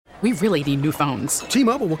We really need new phones.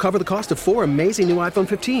 T-Mobile will cover the cost of 4 amazing new iPhone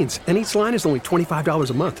 15s, and each line is only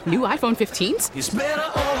 $25 a month. New iPhone 15s? It's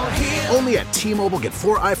better over here. Only at T-Mobile, get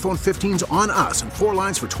 4 iPhone 15s on us and 4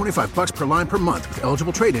 lines for $25 per line per month with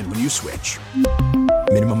eligible trade-in when you switch.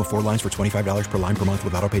 Minimum of 4 lines for $25 per line per month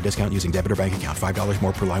with autopay discount using debit or bank account. $5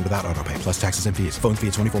 more per line without autopay, plus taxes and fees. Phone fee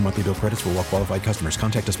at 24 monthly bill credits for well-qualified customers.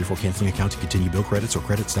 Contact us before canceling account to continue bill credits or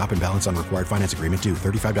credit stop and balance on required finance agreement due.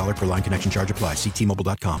 $35 per line connection charge applies. See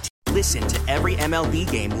T-Mobile.com. Listen to every MLB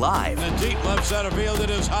game live. In the deep left center field, it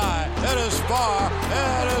is high, it is far,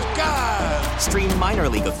 it is gone. Stream minor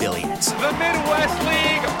league affiliates. The Midwest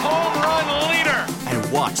League home run leader.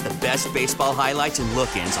 And watch the best baseball highlights and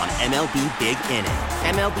look-ins on MLB Big Inning.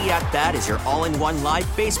 MLB At Bat is your all-in-one live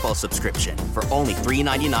baseball subscription for only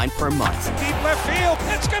 $3.99 per month. Deep left field,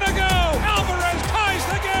 it's gonna go. Alvarez ties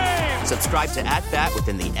the game. Subscribe to At Bat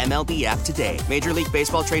within the MLB app today. Major League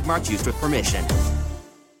Baseball trademarks used with permission.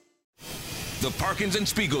 The Parkins and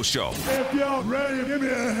Spiegel Show. If y'all ready, give me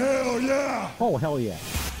a hell yeah. Oh, hell yeah.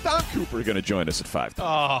 Don Cooper going to join us at 5.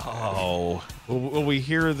 Oh. Will we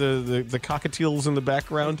hear the cockatiels in the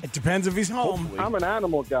background? It depends if he's home. Hopefully. I'm an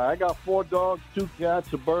animal guy. I got 4 dogs, 2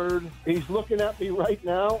 cats, a bird. He's looking at me right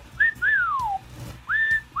now.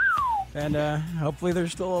 And hopefully they're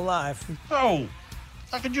still alive. Oh,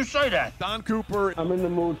 how could you say that? Don Cooper. I'm in the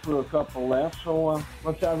mood for a couple laughs, so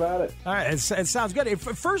let's have at it. All right, it sounds good.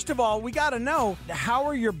 First of all, we got to know, how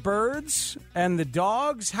are your birds and the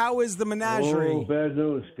dogs? How is the menagerie? Oh, bad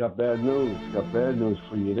news. Got bad news. Got bad news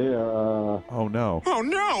for you there. Oh, no. Oh,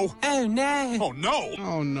 no. Oh, no. Oh, no.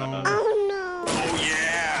 Oh, no. Oh, no. Oh,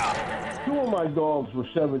 yeah. 2 of my dogs were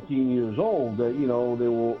 17 years old.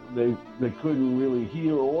 They couldn't really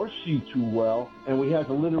hear or see too well, and we had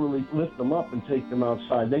to literally lift them up and take them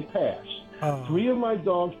outside. They passed. 3 of my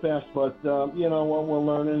dogs passed, but what we're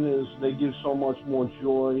learning is they give so much more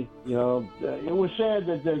joy. It was sad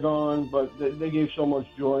that they're gone, but they gave so much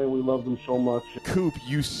joy, and we love them so much. Coop,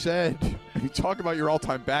 you talk about your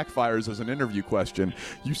all-time backfires as an interview question.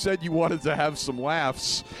 You said you wanted to have some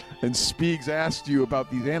laughs, and Speegs asked you about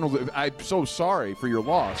these animals. I'm so sorry for your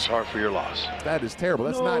loss. Sorry for your loss. That is terrible.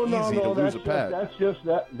 That's not easy to lose a pet.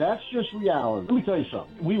 That's just reality. Let me tell you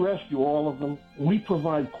something. We rescue all of them. We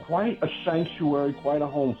provide quite a sanctuary, quite a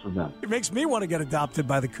home for them. It makes me want to get adopted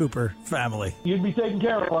by the Cooper family. You'd be taken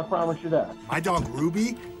care of, I promise you that. My dog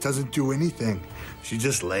Ruby doesn't do anything. She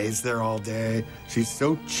just lays there all day. She's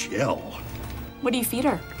so chill. What do you feed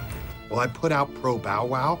her? Well, I put out Pro Bow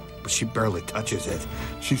Wow, but she barely touches it.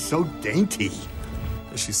 She's so dainty.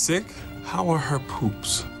 Is she sick? How are her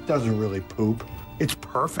poops? Doesn't really poop. It's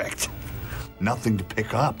perfect. Nothing to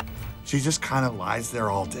pick up. She just kind of lies there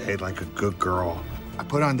all day like a good girl. I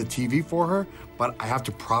put on the TV for her, but I have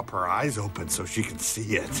to prop her eyes open so she can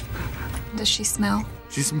see it. Does she smell?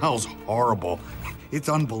 She smells horrible. It's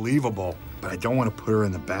unbelievable, but I don't want to put her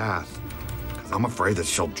in the bath because I'm afraid that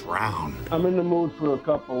she'll drown. I'm in the mood for a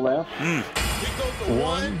couple laughs.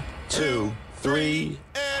 1, 2, 3,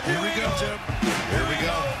 and here we go, Tim. Here we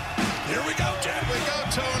go. Here we go, Tim. Here we go,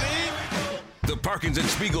 Tony. The Parkins and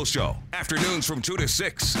Spiegel Show. Afternoons from 2 to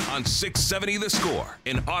 6 on 670 The Score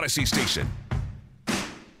in Odyssey Station.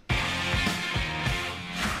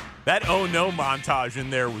 That oh no montage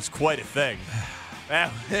in there was quite a thing.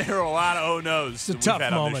 There were a lot of oh no's that we've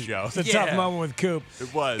had on this show. It's a tough moment with Coop.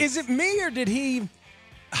 It was. Is it me or did he...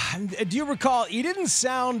 Do you recall, he didn't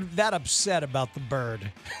sound that upset about the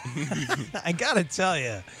bird. I got to tell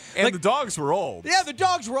you. And the dogs were old. Yeah, the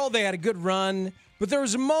dogs were old. They had a good run. But there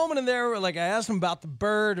was a moment in there where, I asked him about the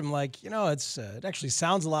bird. I'm like, it actually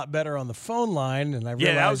sounds a lot better on the phone line. And I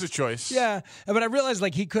realized, that was a choice. Yeah, but I realized,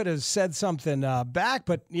 he could have said something back,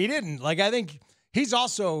 but he didn't. I think he's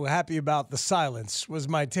also happy about the silence, was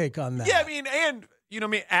my take on that. Yeah,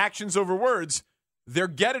 actions over words. They're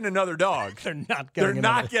getting another dog. They're not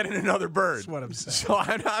getting another bird. That's what I'm saying.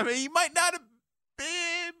 So, he might not have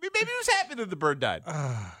been, maybe he was happy that the bird died.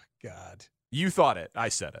 Oh, God. You thought it. I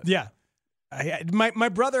said it. Yeah. My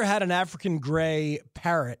brother had an African gray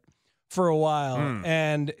parrot for a while,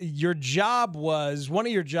 and one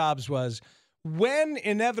of your jobs was, when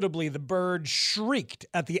inevitably the bird shrieked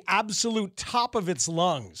at the absolute top of its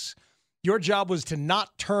lungs, your job was to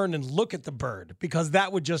not turn and look at the bird because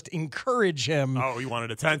that would just encourage him. Oh, he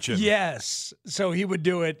wanted attention. Yes. So he would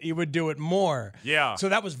do it. He would do it more. Yeah. So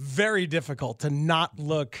that was very difficult to not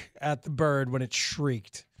look at the bird when it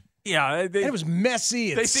shrieked. Yeah. It was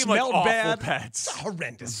messy. They seem like awful bad. pets. It's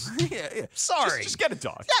horrendous. Yeah. Sorry. Just get a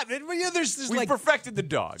dog. Yeah, we perfected the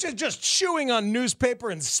dog. Just chewing on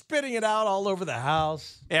newspaper and spitting it out all over the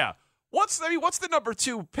house. Yeah. What's the number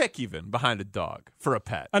 2 pick even behind a dog for a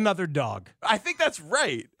pet? Another dog. I think that's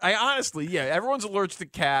right. I honestly, everyone's allergic to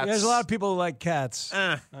cats. There's a lot of people who like cats.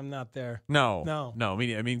 I'm not there. No.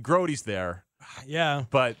 I mean, Grody's there. Yeah.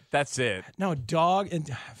 But that's it. No, dog and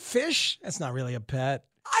fish, that's not really a pet.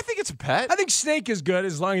 I think it's a pet. I think snake is good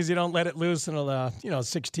as long as you don't let it loose in a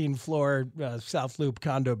 16-floor South Loop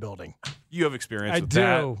condo building. You have experience with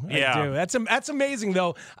that. Yeah. I do. That's amazing,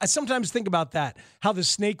 though. I sometimes think about that, how the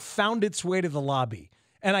snake found its way to the lobby.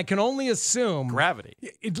 And I can only assume gravity.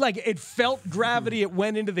 It felt gravity. It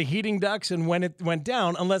went into the heating ducts, and when it went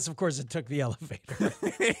down, unless of course it took the elevator.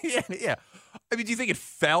 yeah. I mean, do you think it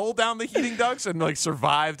fell down the heating ducts and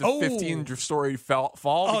survived a 15-story fall?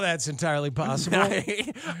 Oh, that's entirely possible.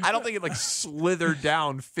 I don't think it slithered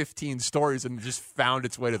down 15 stories and just found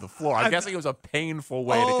its way to the floor. I'm guessing it was a painful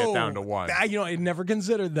way to get down to 1. I never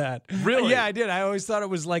considered that. Really? Yeah, I did. I always thought it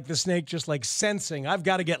was like the snake just sensing, I've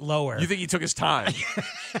got to get lower. You think he took his time?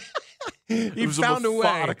 He found a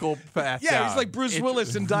way. Path yeah, down. he's like Bruce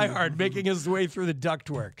Willis in Die Hard, making his way through the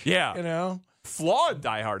ductwork. Yeah. Flawed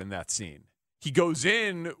Die Hard in that scene. He goes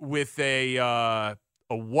in with a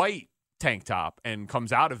white tank top and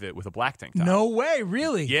comes out of it with a black tank top. No way,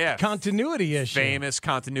 really? Yeah. Continuity issue. Famous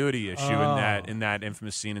continuity issue in that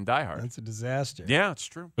infamous scene in Die Hard. That's a disaster. Yeah, it's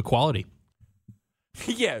true. Equality.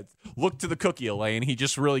 Yeah. Look to the cookie, Elaine. He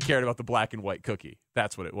just really cared about the black and white cookie.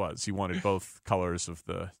 That's what it was. He wanted both colors of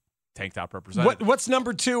the tank top represented. What's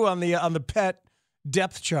number 2 on the pet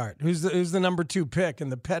depth chart? Who's the number 2 pick in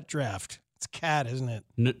the pet draft? It's cat, isn't it?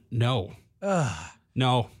 No.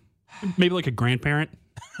 No. Maybe like a grandparent.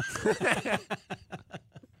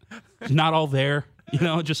 Not all there,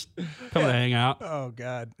 just coming to hang out. Oh,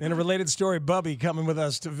 God. In a related story, Bubby coming with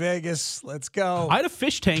us to Vegas. Let's go. I had a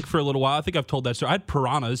fish tank for a little while. I think I've told that story. I had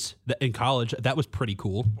piranhas in college. That was pretty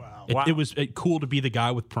cool. Wow. It was cool to be the guy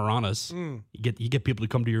with piranhas. You get people to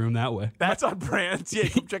come to your room that way. That's on brand. Yeah,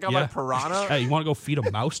 come check out my piranha. Hey, you want to go feed a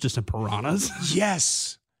mouse to some piranhas?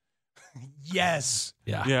 Yes. Yes.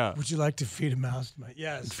 Yeah. Would you like to feed a mouse?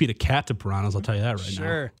 Yes. Feed a cat to piranhas, I'll tell you that right now.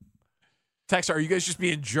 Sure. Texter, are you guys just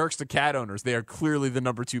being jerks to cat owners? They are clearly the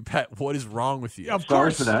number 2 pet. What is wrong with you? Of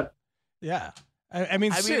course. Sorry for that. Yeah. I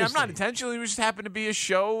mean, I'm not intentionally. We just happen to be a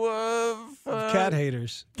show of cat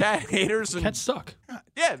haters. Cat haters. And, cats suck.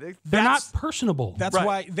 Yeah. They're not personable. That's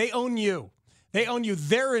why they own you. They own you.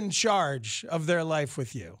 They're in charge of their life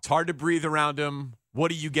with you. It's hard to breathe around them.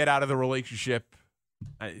 What do you get out of the relationship?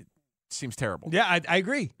 It seems terrible. Yeah, I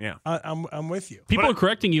agree. Yeah. I'm with you. People are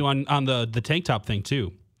correcting you on the tank top thing,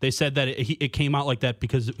 too. They said that it came out like that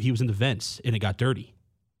because he was in the vents and it got dirty.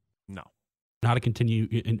 No. Not a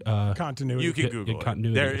continuity. You can Google it.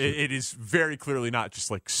 Continuity. It is very clearly not just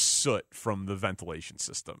like soot from the ventilation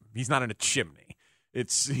system. He's not in a chimney.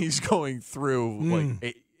 He's going through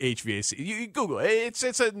like HVAC. You Google it.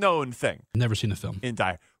 It's a known thing. Never seen the film. In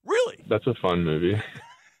Dire. Really? That's a fun movie.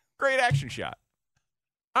 Great action shot.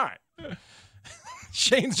 All right.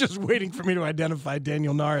 Shane's just waiting for me to identify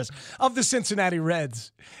Daniel Norris of the Cincinnati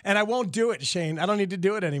Reds. And I won't do it, Shane. I don't need to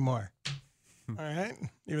do it anymore. All right?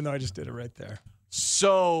 Even though I just did it right there.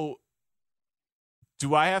 So,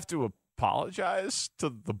 do I have to apologize to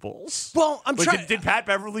the Bulls? Well, I'm trying. Did Pat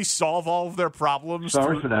Beverly solve all of their problems?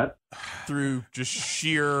 Sorry for that. Through just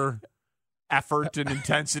sheer effort and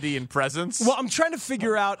intensity and presence? Well, I'm trying to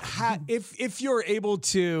figure out how, if you're able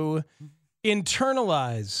to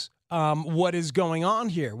internalize what is going on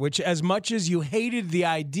here, which as much as you hated the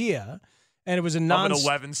idea, and it was of an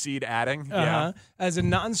 11 seed adding, as a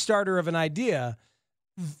non-starter of an idea,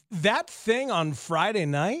 that thing on Friday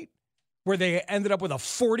night where they ended up with a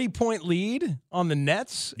 40-point lead on the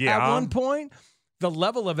Nets at one point, the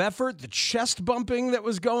level of effort, the chest bumping that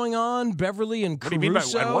was going on, Beverly and Caruso. What do you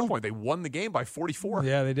mean by at one point they won the game by 44?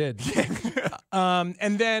 Yeah, they did.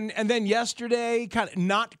 And then yesterday, kind of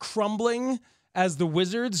not crumbling as the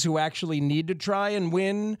Wizards, who actually need to try and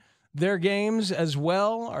win their games as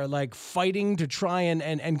well, are like fighting to try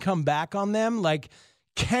and come back on them. Like,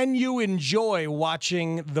 can you enjoy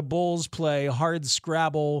watching the Bulls play hard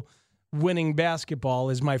scrabble winning basketball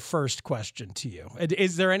is my first question to you.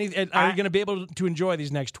 Is there any, are you going to be able to enjoy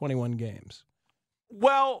these next 21 games?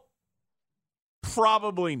 Well,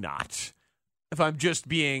 probably not, if I'm just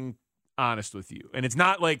being honest with you. And it's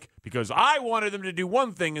not like because I wanted them to do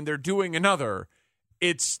one thing and they're doing another.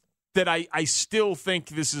 It's that I still think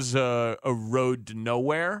this is a road to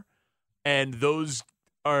nowhere. And that's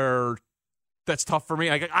tough for me.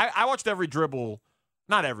 I watched every dribble.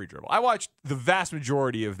 Not every dribble. I watched the vast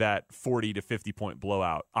majority of that 40 to 50 point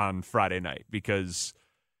blowout on Friday night because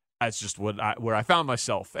that's just where I found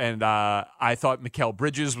myself. And I thought Mikal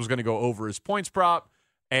Bridges was going to go over his points prop,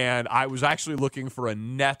 And I was actually looking for a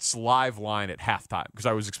Nets live line at halftime because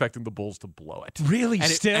I was expecting the Bulls to blow it. Really? And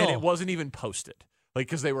Still? it wasn't even posted. Like,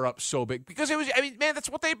 because they were up so big. Because it was, I mean, man, that's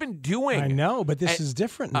what they've been doing. I know, but this is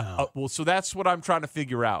different now. Well, so that's what I'm trying to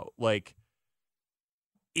figure out. Like,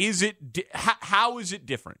 is it, how is it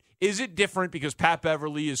different? Is it different because Pat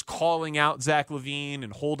Beverly is calling out Zach LaVine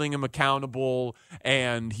and holding him accountable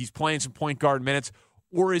and he's playing some point guard minutes?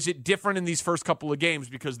 Or is it different in these first couple of games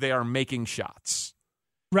because they are making shots?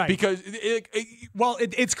 Right. Because,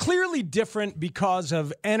 it's clearly different because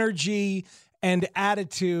of energy and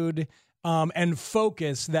attitude and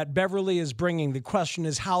focus that Beverly is bringing. The question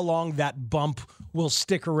is how long that bump will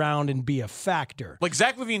stick around and be a factor. Like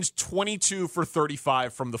Zach LaVine's 22 for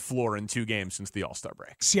 35 from the floor in 2 games since the All-Star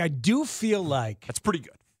break. See, I do feel like that's pretty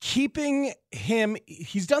good. Keeping him,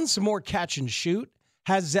 he's done some more catch and shoot,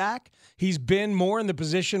 has Zach. He's been more in the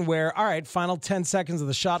position where, all right, final 10 seconds of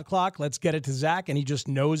the shot clock, let's get it to Zach, and he just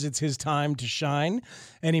knows it's his time to shine,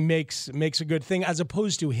 and he makes a good thing, as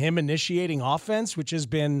opposed to him initiating offense, which has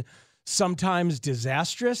been sometimes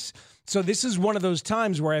disastrous. So this is one of those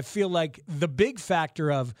times where I feel like the big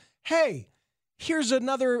factor of, hey, here's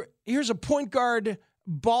a point guard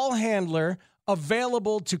ball handler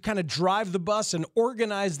available to kind of drive the bus and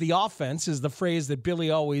organize the offense, is the phrase that Billy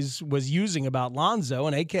always was using about Lonzo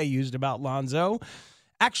and AK used about Lonzo,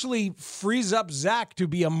 actually frees up Zach to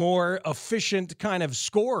be a more efficient kind of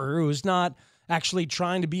scorer who's not actually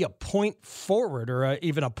trying to be a point forward or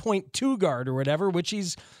even a point 2 guard or whatever, which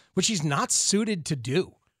he's not suited to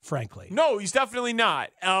do, frankly. No, he's definitely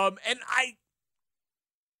not. And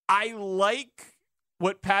I like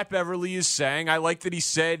what Pat Beverly is saying. I like that he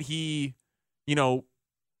said he,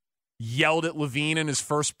 yelled at LaVine in his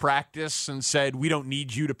first practice and said, we don't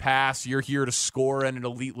need you to pass. You're here to score at an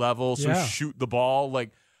elite level, so shoot the ball.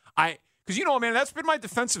 Because, man, that's been my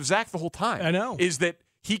defense of Zach the whole time. I know. Is that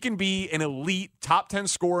he can be an elite top 10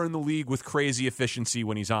 scorer in the league with crazy efficiency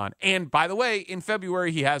when he's on. And, by the way, in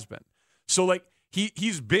February, he has been. So,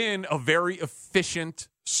 he's been a very efficient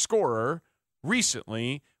scorer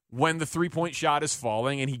recently when the three-point shot is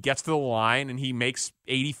falling and he gets to the line and he makes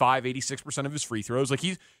 85, 86% of his free throws.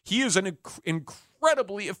 He is an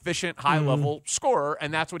incredibly efficient, high-level scorer,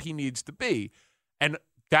 and that's what he needs to be. And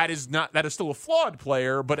that is still a flawed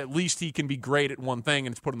player, but at least he can be great at one thing,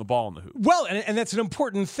 and it's putting the ball in the hoop. Well, and that's an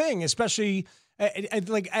important thing, especially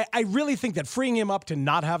I really think that freeing him up to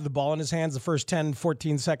not have the ball in his hands the first 10,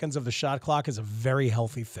 14 seconds of the shot clock is a very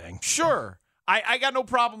healthy thing. Sure. I got no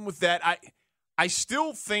problem with that. I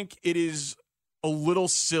still think it is a little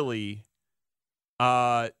silly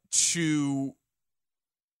to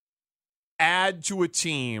add to a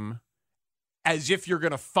team as if you're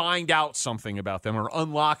going to find out something about them or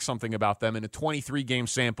unlock something about them in a 23-game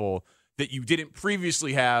sample that you didn't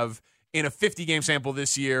previously have in a 50-game sample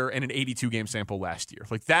this year and an 82-game sample last year.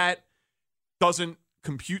 That doesn't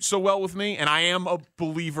compute so well with me, and I am a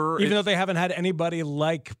believer. Even though they haven't had anybody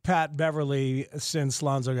like Pat Beverly since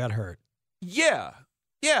Lonzo got hurt. Yeah,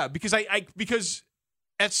 because because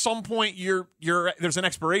at some point there's an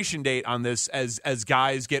expiration date on this as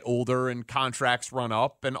guys get older and contracts run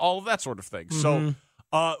up and all of that sort of thing. Mm-hmm.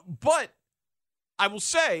 So, but I will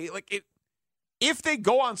say, if they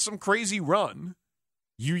go on some crazy run,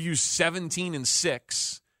 you use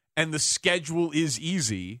 17-6, and the schedule is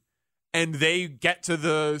easy, and they get to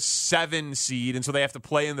the 7 seed, and so they have to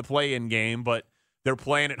play in the play-in game, but they're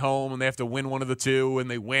playing at home, and they have to win one of the two, and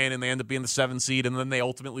they win, and they end up being the 7 seed, and then they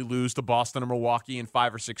ultimately lose to Boston or Milwaukee in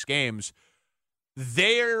 5 or 6 games.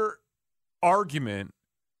 Their argument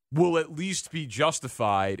will at least be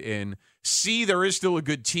justified in, see, there is still a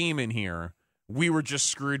good team in here. We were just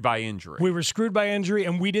screwed by injury. We were screwed by injury,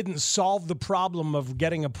 and we didn't solve the problem of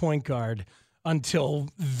getting a point guard until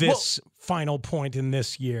this final point in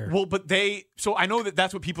this year. Well, so I know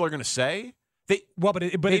that's what people are going to say. They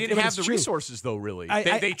didn't have the resources, though, really.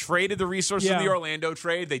 They traded the resources in the Orlando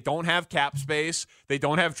trade. They don't have cap space. They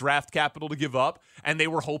don't have draft capital to give up. And they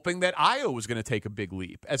were hoping that Ayo was going to take a big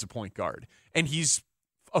leap as a point guard. And he's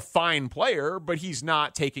a fine player, but he's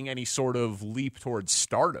not taking any sort of leap towards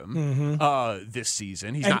stardom this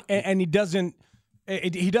season. He's not, and he doesn't.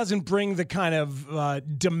 He doesn't bring the kind of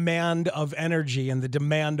demand of energy and the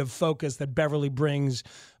demand of focus that Beverly brings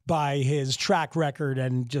by his track record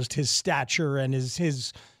and just his stature and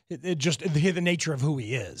his the nature of who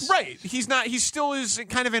he is. Right. He's not. He still is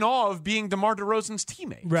kind of in awe of being DeMar DeRozan's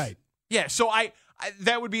teammate. Right. Yeah. So I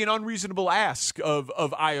that would be an unreasonable ask of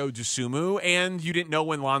Ayo Dosunmu, and you didn't know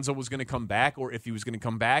when Lonzo was going to come back or if he was going to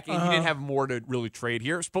come back, and you didn't have more to really trade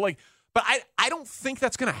here. But I don't think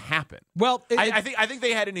that's going to happen. Well, I think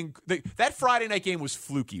they had that Friday night game was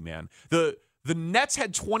fluky, man. The The Nets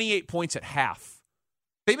had 28 points at half.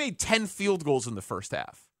 They made 10 field goals in the first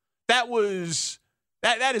half.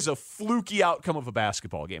 That is a fluky outcome of a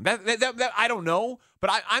basketball game. That I don't know,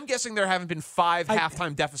 but I'm guessing there haven't been 5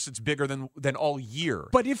 halftime deficits bigger than all year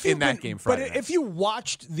in that game Friday night. If you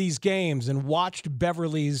watched these games and watched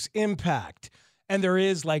Beverly's impact, and there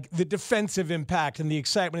is like the defensive impact and the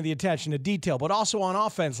excitement and the attention to detail, but also on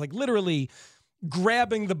offense, like literally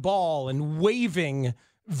grabbing the ball and waving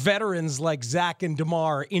veterans like Zach and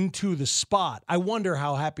DeMar into the spot. I wonder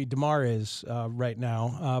how happy DeMar is right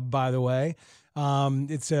now, by the way.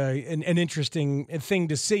 It's an interesting thing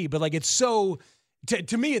to see, but like it's so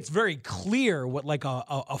to me it's very clear what like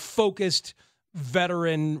a focused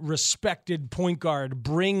veteran respected point guard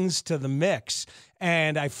brings to the mix,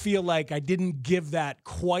 and I feel like I didn't give that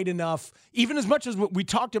quite enough, even as much as we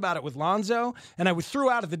talked about it with Lonzo, and I threw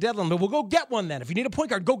out at the deadline, but we'll go get one then. If you need a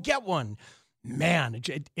point guard, go get one. Man,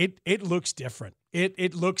 it looks different.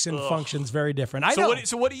 It looks and functions very different.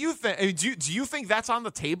 So what do you think? I mean, do you think that's on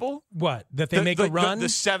the table? What, that they make a run? The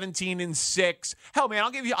 17-6. Hell, man,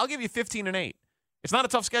 I'll give you 15-8. It's not a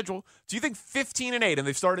tough schedule. Do you think 15-8 and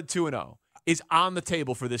they've started 2-0 is on the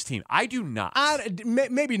table for this team? I do not.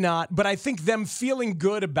 Maybe not, but I think them feeling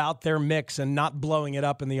good about their mix and not blowing it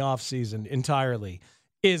up in the offseason entirely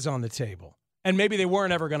is on the table. And maybe they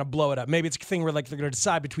weren't ever going to blow it up. Maybe it's a thing where like they're going to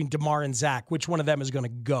decide between DeMar and Zach which one of them is going to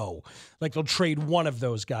go. Like they'll trade one of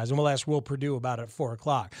those guys, and we'll ask Will Perdue about it at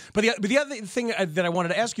 4:00. But the other thing that I wanted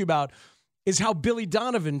to ask you about is how Billy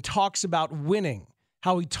Donovan talks about winning.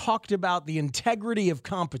 How he talked about the integrity of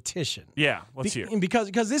competition. Yeah, let's hear. Because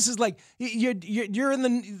this is like you're in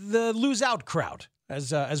the lose out crowd,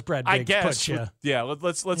 as Brad Biggs puts you. Yeah,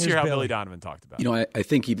 let's hear how Billy Donovan talked about it. I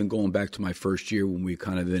think even going back to my first year when we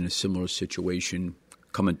kind of in a similar situation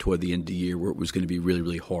coming toward the end of the year where it was going to be really,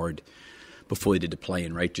 really hard before they did the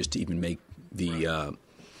play-in, right, just to even make the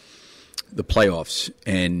playoffs.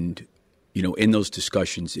 And, in those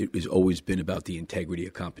discussions, it has always been about the integrity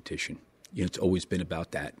of competition. It's always been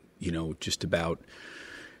about that, just about,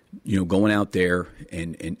 going out there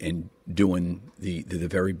and doing the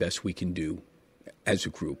very best we can do as a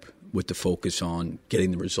group with the focus on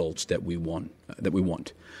getting the results that we want.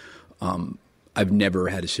 I've never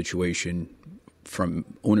had a situation from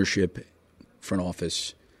ownership, front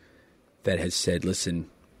office, that has said, listen,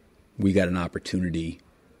 we got an opportunity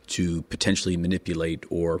to potentially manipulate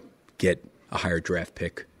or get a higher draft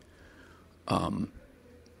pick.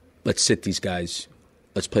 Let's sit these guys.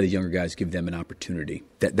 Let's play the younger guys, give them an opportunity.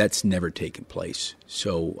 That's never taken place.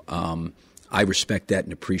 So I respect that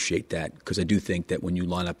and appreciate that because I do think that when you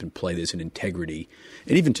line up and play, there's an integrity.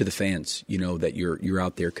 And even to the fans, that you're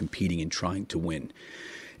out there competing and trying to win.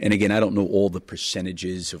 And again, I don't know all the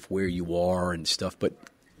percentages of where you are and stuff, but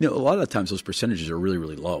a lot of the times those percentages are really,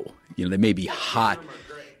 really low. They may be high.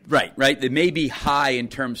 Right. They may be high in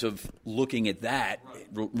terms of looking at that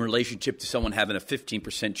relationship to someone having a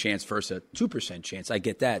 15% chance versus a 2% chance. I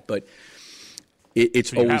get that, but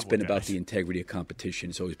it's always been about the integrity of competition.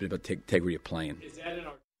 It's always been about the integrity of playing. That's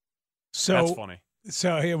funny.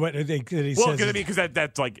 So what did he well, say? because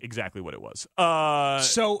that's like exactly what it was.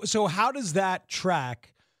 So how does that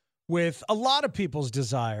track with a lot of people's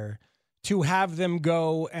desire to have them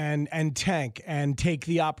go and tank and take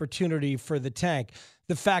the opportunity for the tank?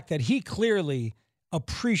 The fact that he clearly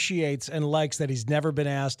appreciates and likes that he's never been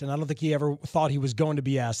asked, and I don't think he ever thought he was going to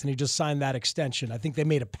be asked, and he just signed that extension. I think they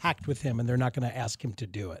made a pact with him, and they're not going to ask him to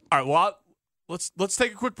do it. All right, well, let's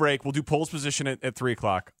take a quick break. We'll do Pole's position at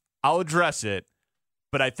 3:00. I'll address it,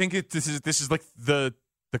 but I think this is like the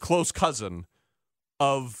close cousin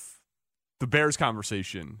of the Bears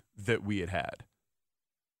conversation that we had,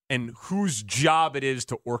 and whose job it is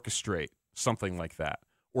to orchestrate something like that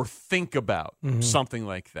or think about something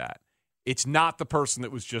like that. It's not the person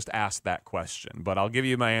that was just asked that question, but I'll give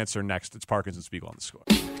you my answer next. It's Parkins and Spiegel on The Score.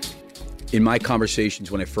 In my conversations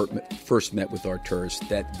when I first met with Arturas,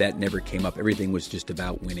 that never came up. Everything was just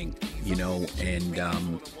about winning,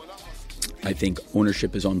 and I think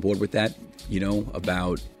ownership is on board with that,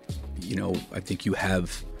 I think you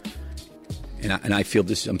have, and I feel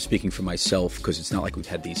this, I'm speaking for myself because it's not like we've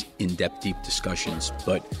had these in-depth, deep discussions,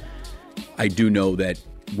 but I do know that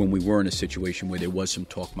when we were in a situation where there was some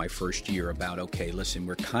talk my first year about, okay, listen,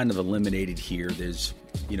 we're kind of eliminated here. There's,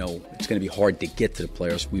 it's going to be hard to get to the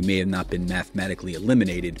playoffs. We may have not been mathematically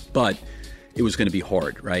eliminated, but it was going to be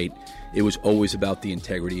hard, right? It was always about the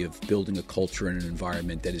integrity of building a culture and an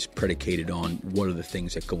environment that is predicated on what are the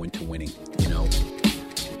things that go into winning,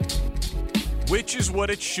 Which is what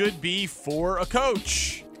it should be for a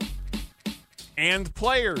coach and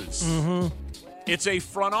players. It's a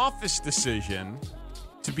front office decision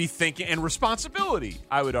to be thinking, and responsibility,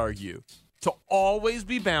 I would argue, to always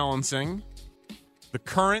be balancing the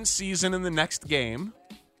current season and the next game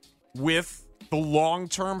with the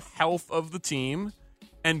long-term health of the team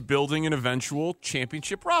and building an eventual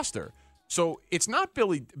championship roster. So it's not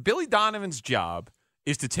Billy Donovan's job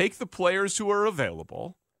is to take the players who are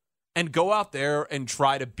available and go out there and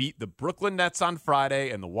try to beat the Brooklyn Nets on Friday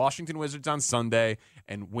and the Washington Wizards on Sunday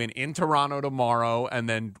and win in Toronto tomorrow and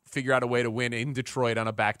then figure out a way to win in Detroit on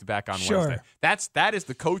a back-to-back on Wednesday. That is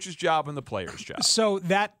the coach's job and the player's job. So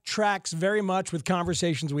that tracks very much with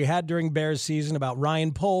conversations we had during Bears season about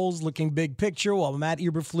Ryan Poles looking big picture while Matt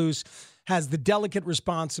Eberflus has the delicate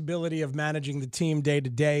responsibility of managing the team day to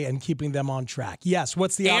day and keeping them on track. Yes,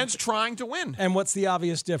 and trying to win. And what's the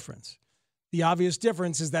obvious difference? The obvious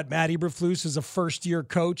difference is that Matt Eberflus is a first-year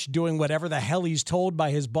coach doing whatever the hell he's told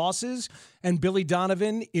by his bosses, and Billy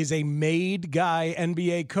Donovan is a made guy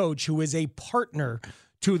NBA coach who is a partner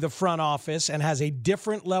to the front office and has a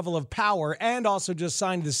different level of power and also just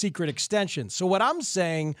signed the secret extension. So what I'm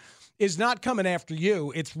saying is not coming after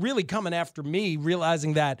you. It's really coming after me,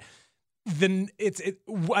 realizing that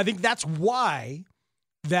I think that's why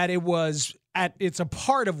that it's a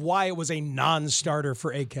part of why it was a non-starter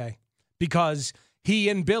for AK. Because he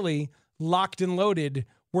and Billy, locked and loaded,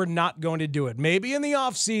 were not going to do it. Maybe in the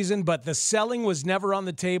offseason, but the selling was never on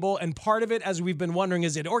the table. And part of it, as we've been wondering,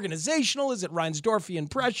 is it organizational? Is it Reinsdorfian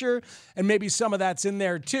pressure? And maybe some of that's in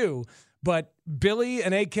there too. But Billy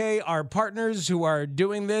and AK are partners who are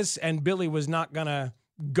doing this, and Billy was not going to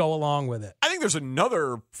go along with it. I think there's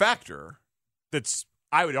another factor that's,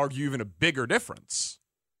 I would argue, even a bigger difference.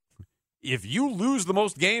 If you lose the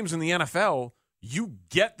most games in the NFL, you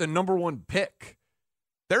get the number one pick.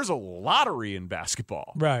 There's a lottery in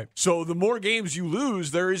basketball. Right. So the more games you lose,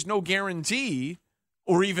 there is no guarantee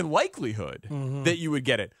or even likelihood that you would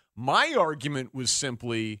get it. My argument was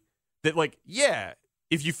simply that,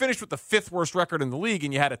 if you finished with the fifth worst record in the league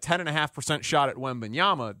and you had a 10.5% shot at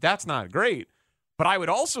Wembanyama, that's not great. But I would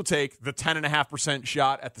also take the 10.5%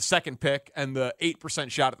 shot at the second pick and the 8%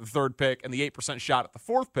 shot at the third pick and the 8% shot at the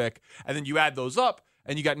fourth pick, and then you add those up,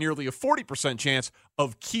 and you got nearly a 40% chance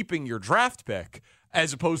of keeping your draft pick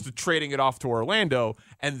as opposed to trading it off to Orlando.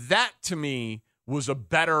 And that, to me, was a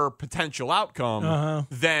better potential outcome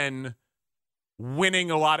than winning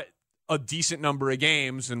a decent number of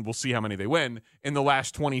games, and we'll see how many they win, in the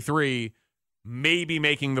last 23, maybe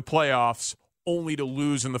making the playoffs only to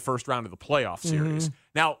lose in the first round of the playoff series.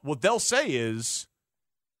 Now, what they'll say is,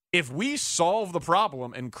 if we solve the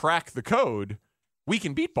problem and crack the code, we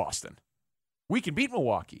can beat Boston. We can beat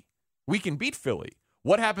Milwaukee. We can beat Philly.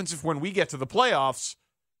 What happens if when we get to the playoffs,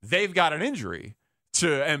 they've got an injury to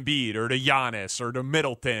Embiid or to Giannis or to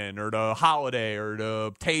Middleton or to Holiday or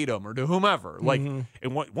to Tatum or to whomever?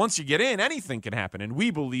 And once you get in, anything can happen. And we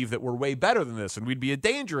believe that we're way better than this, and we'd be a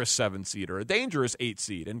dangerous 7 seed or a dangerous 8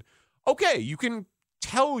 seed. And okay, you can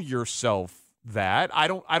tell yourself that. I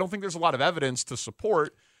don't think there's a lot of evidence to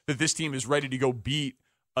support that this team is ready to go beat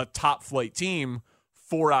a top flight team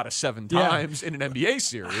 4 out of 7 times in an NBA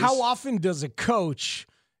series. How often does a coach,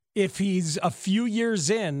 if he's a few years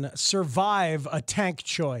in, survive a tank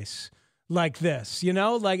choice like this?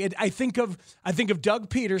 I think of Doug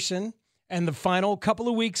Peterson and the final couple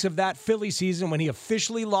of weeks of that Philly season when he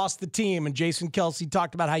officially lost the team, and Jason Kelce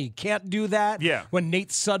talked about how you can't do that. Yeah. When Nate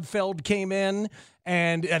Sudfeld came in,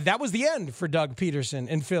 and that was the end for Doug Peterson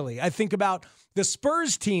in Philly. I think about the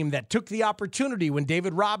Spurs team that took the opportunity when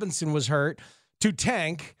David Robinson was hurt to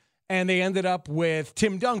tank, and they ended up with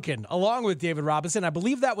Tim Duncan along with David Robinson. I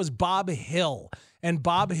believe that was Bob Hill, and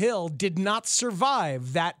Bob Hill did not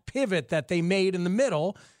survive that pivot that they made in the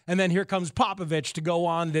middle, and then here comes Popovich to go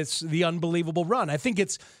on the unbelievable run. I think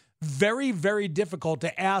it's very, very difficult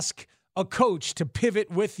to ask a coach to pivot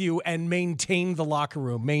with you and maintain the locker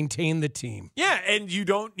room, maintain the team. Yeah, and you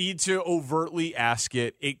don't need to overtly ask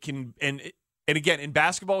it. It can, and again, in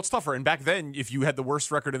basketball, it's tougher. And back then, if you had the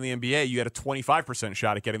worst record in the NBA, you had a 25%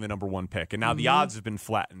 shot at getting the number one pick. And now the odds have been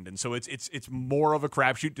flattened. And so it's more of a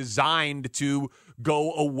crapshoot designed to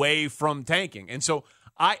go away from tanking. And so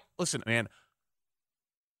listen, man,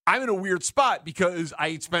 I'm in a weird spot because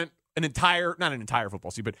I spent not an entire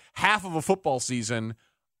football season, but half of a football season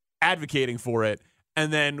advocating for it.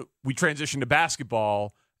 And then we transitioned to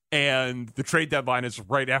basketball, and the trade deadline is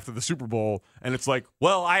right after the Super Bowl, and it's like,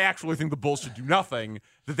 well, I actually think the Bulls should do nothing,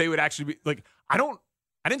 that they would actually be like, I don't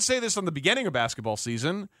I didn't say this on the beginning of basketball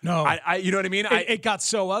season. No, you know what I mean. It got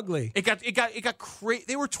so ugly. It got crazy.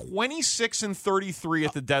 They were 26-33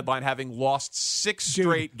 at the deadline, having lost 6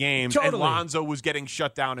 straight games, totally. and Lonzo was getting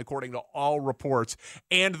shut down according to all reports.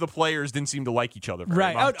 And the players didn't seem to like each other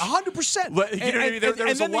very much. 100%. You know what I mean? There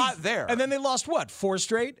was a lot there. And then they lost 4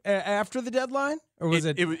 straight after the deadline, or was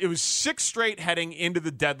it? It was 6 straight heading into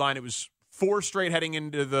the deadline. It was 4 straight heading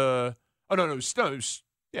into the. Oh no, it was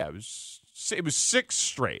 6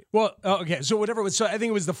 straight. Well, okay, so whatever it was. So I think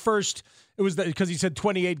it was the first. It was because he said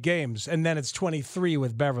 28 games, and then it's 23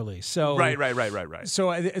 with Beverly. So right.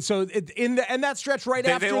 So in that stretch after the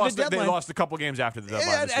deadline, they lost a couple games after the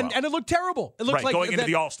deadline, and it looked terrible. It looked like going into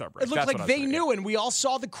the All-Star break. It looked like they knew, and we all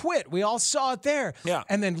saw the quit. We all saw it there. Yeah.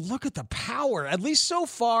 And then look at the power, at least so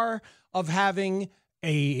far, of having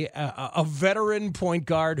a veteran point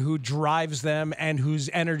guard who drives them and whose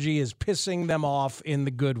energy is pissing them off in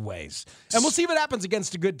the good ways. And we'll see what happens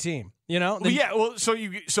against a good team. You know?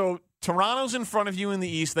 So Toronto's in front of you in the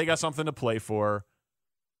East. They got something to play for.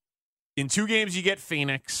 In 2 games, you get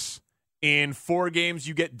Phoenix. In 4 games,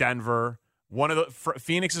 you get Denver.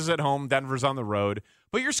 Phoenix is at home. Denver's on the road.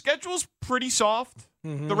 But your schedule's pretty soft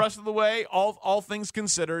the rest of the way, all things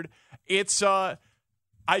considered. It's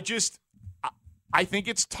I think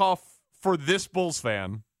it's tough for this Bulls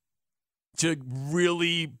fan to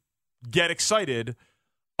really get excited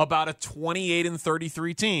about a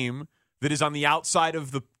 28-33 team that is on the outside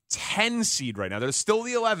of the 10 seed right now. They're still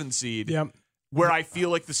the 11 seed, where I feel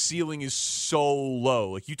like the ceiling is so low.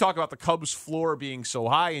 Like you talk about the Cubs' floor being so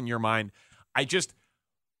high in your mind,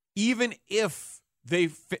 even if they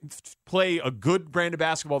play a good brand of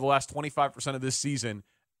basketball the last 25% of this season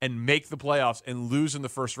and make the playoffs and lose in the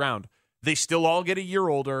first round, they still all get a year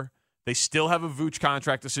older. They still have a Vooch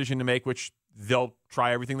contract decision to make, which they'll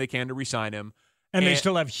try everything they can to re-sign him. And they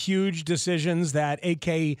still have huge decisions that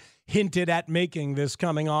AK hinted at making this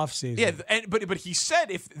coming offseason. Yeah, but he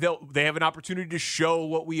said if they have an opportunity to show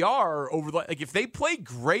what we are if they play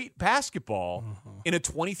great basketball in a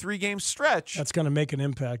 23-game stretch, that's going to make an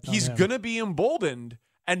impact. He's going to be emboldened,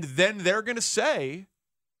 and then they're going to say,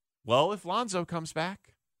 "Well, if Lonzo comes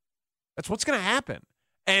back, that's what's going to happen."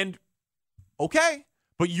 And okay,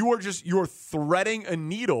 but you're threading a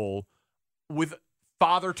needle with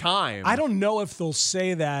Father Time. I don't know if they'll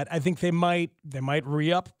say that. I think they might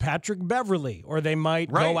re-up Patrick Beverly, or they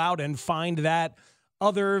might go out and find that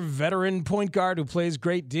other veteran point guard who plays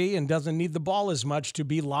great D and doesn't need the ball as much to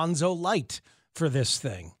be Lonzo light for this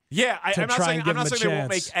thing. Yeah, I'm not saying they won't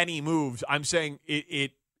make chance. any moves. I'm saying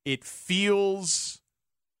it feels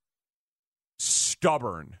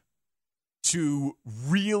stubborn to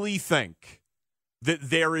really think that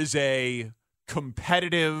there is a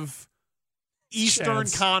competitive Eastern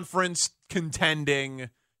Conference contending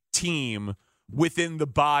team within the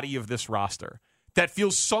body of this roster. That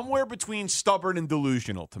feels somewhere between stubborn and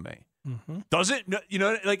delusional to me. Does it? You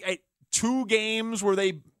know, like 2 games where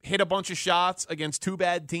they hit a bunch of shots against 2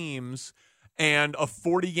 bad teams, and a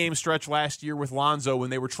 40-game stretch last year with Lonzo when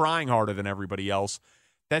they were trying harder than everybody else.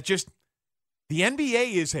 The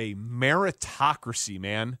NBA is a meritocracy,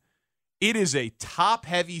 man. It is a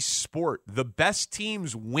top-heavy sport. The best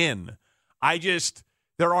teams win.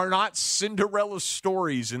 There are not Cinderella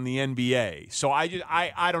stories in the NBA. So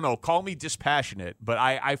I don't know. Call me dispassionate, but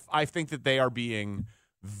I think that they are being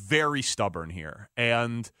very stubborn here.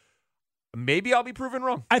 And maybe I'll be proven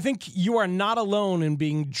wrong. I think you are not alone in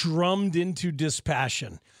being drummed into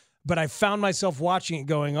dispassion. But I found myself watching it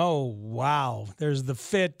going, oh, wow, there's the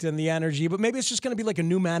fit and the energy. But maybe it's just going to be like a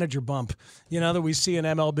new manager bump, that we see in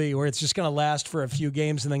MLB, where it's just going to last for a few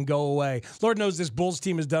games and then go away. Lord knows this Bulls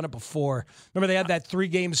team has done it before. Remember they had that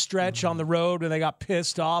 3-game stretch on the road when they got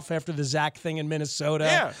pissed off after the Zach thing in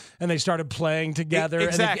Minnesota, and they started playing together,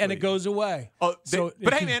 and it goes away.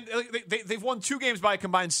 Hey, man, they've won 2 games by a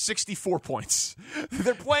combined 64 points.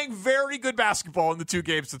 They're playing very good basketball in the 2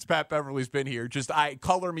 games since Pat Beverly's been here.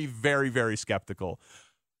 Color me very, very skeptical.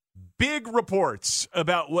 Big reports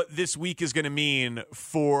about what this week is going to mean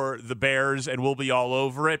for the Bears, and we'll be all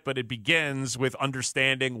over it, but it begins with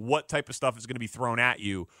understanding what type of stuff is going to be thrown at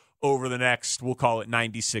you over the next, we'll call it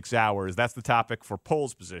 96 hours. That's the topic for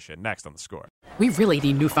Poll's position next on The Score. We really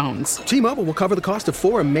need new phones. T-Mobile will cover the cost of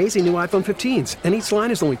 4 amazing new iPhone 15s, and each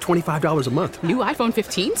line is only $25 a month. New iPhone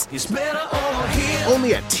 15s? It's better over here.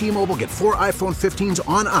 Only at T-Mobile, get 4 iPhone 15s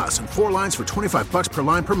on us and 4 lines for $25 per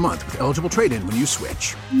line per month with eligible trade-in when you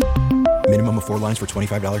switch. Minimum of 4 lines for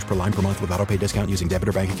 $25 per line per month with autopay discount using debit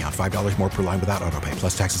or bank account. $5 more per line without autopay,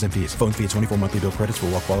 plus taxes and fees. Phone fee at 24 monthly bill credits for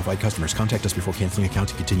well-qualified customers. Contact us before canceling account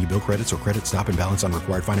to continue bill credits or credit stop and balance on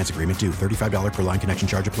required finance agreement due. $35 per line connection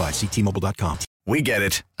charge applies. See T-Mobile.com. We get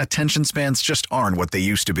it. Attention spans just aren't what they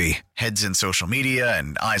used to be. Heads in social media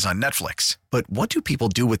and eyes on Netflix. But what do people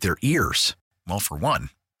do with their ears? Well, for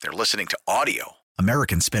one, they're listening to audio.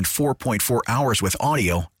 Americans spend 4.4 hours with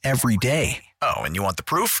audio every day. Oh, and you want the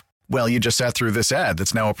proof? Well, you just sat through this ad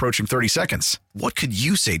that's now approaching 30 seconds. What could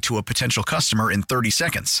you say to a potential customer in 30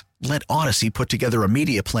 seconds? Let Odyssey put together a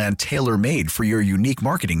media plan tailor-made for your unique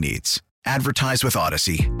marketing needs. Advertise with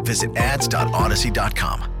Odyssey. Visit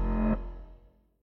ads.odyssey.com.